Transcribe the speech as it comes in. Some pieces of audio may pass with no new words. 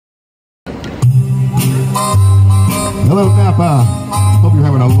Hello, Napa. Hope you're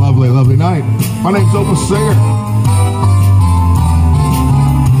having a lovely, lovely night. My name's Opus Singer.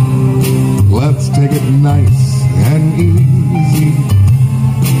 Let's take it nice and easy.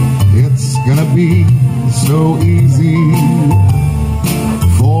 It's gonna be so easy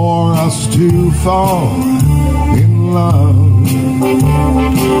for us to fall in love.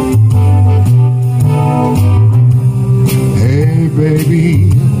 Hey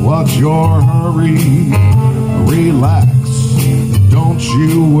baby, what's your hurry? Relax, don't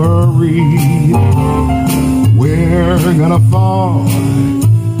you worry. We're gonna fall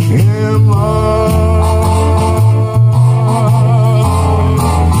in love.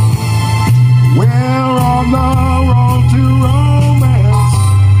 We're on the road to romance,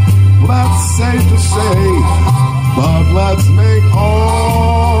 that's safe to say, but let's make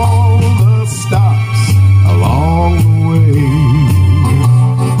all the stops along the way.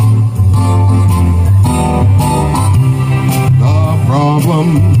 The problem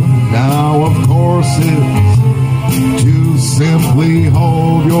now, of course, is to simply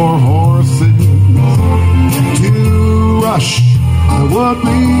hold your horses. To rush would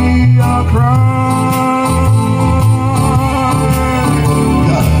be a crime.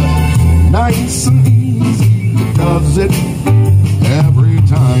 Nice and easy does it every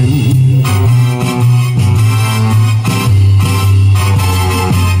time.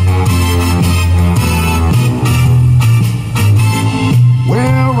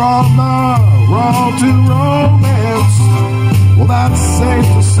 We're on the road to romance, well that's safe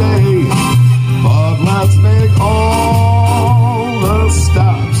to say, but let's make all the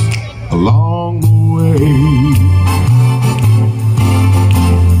stops along the way.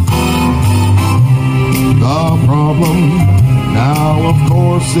 The problem now, of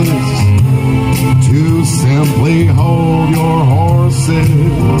course, is to simply hold your horses.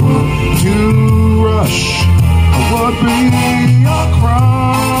 To rush would be a crime.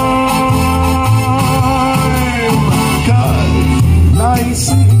 'Cause nice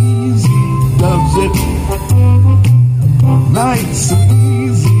and easy does it. Nice and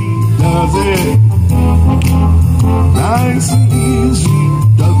easy does it. Nice and easy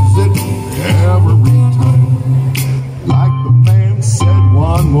does it every time. Like the man said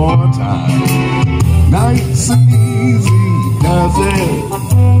one more time. Nice and easy does it.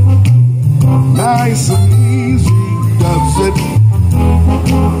 Nice and easy does it.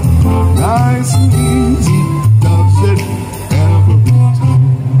 Nice and easy does it every time.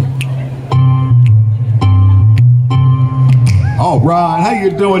 All right, how you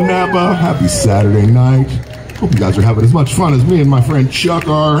doing, Napa? Happy Saturday night. Hope you guys are having as much fun as me and my friend Chuck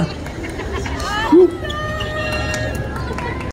are.